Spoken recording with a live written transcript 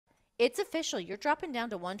It's official. You're dropping down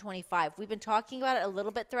to 125. We've been talking about it a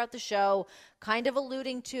little bit throughout the show, kind of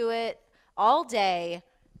alluding to it all day,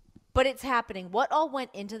 but it's happening. What all went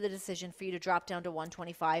into the decision for you to drop down to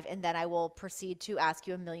 125? And then I will proceed to ask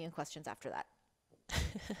you a million questions after that.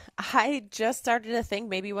 I just started to think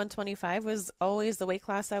maybe 125 was always the weight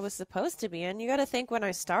class I was supposed to be in. You got to think when I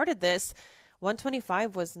started this,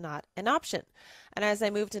 125 was not an option. And as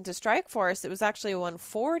I moved into Strikeforce, it was actually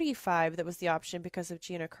 145 that was the option because of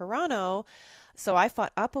Gina Carano. So I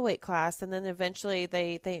fought up a weight class, and then eventually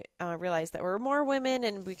they realized that there were more women,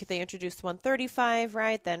 and they introduced 135,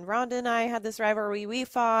 right? Then Rhonda and I had this rivalry. We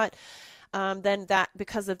fought. Then that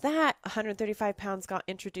because of that, 135 pounds got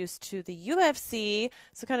introduced to the UFC.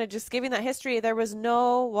 So kind of just giving that history, there was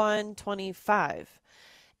no 125.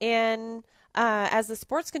 And as the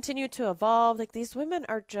sports continue to evolve, like these women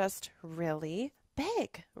are just really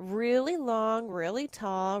big, really long, really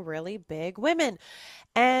tall, really big women.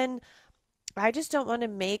 And I just don't want to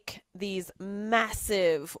make these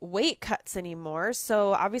massive weight cuts anymore.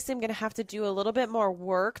 So obviously I'm going to have to do a little bit more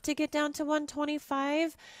work to get down to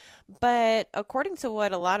 125. But according to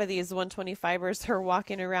what a lot of these 125ers are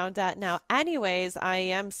walking around at now, anyways, I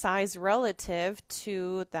am size relative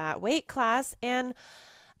to that weight class. And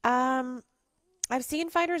I've seen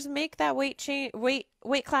fighters make that weight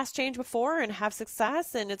class change before and have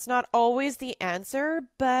success, and it's not always the answer,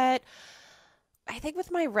 but I think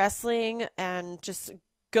with my wrestling and just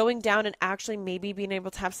going down and actually maybe being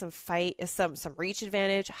able to have some reach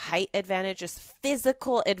advantage, height advantage, just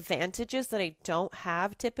physical advantages that I don't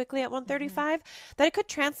have typically at Mm-hmm. 135, that it could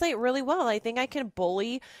translate really well. I think I can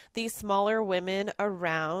bully these smaller women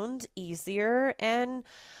around easier. And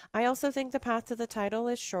I also think the path to the title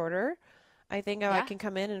is shorter. I think I Yeah. can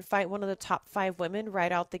come in and fight one of the top 5 women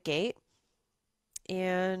right out the gate.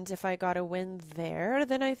 And if I got a win there,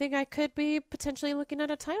 then I think I could be potentially looking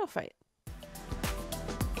at a title fight.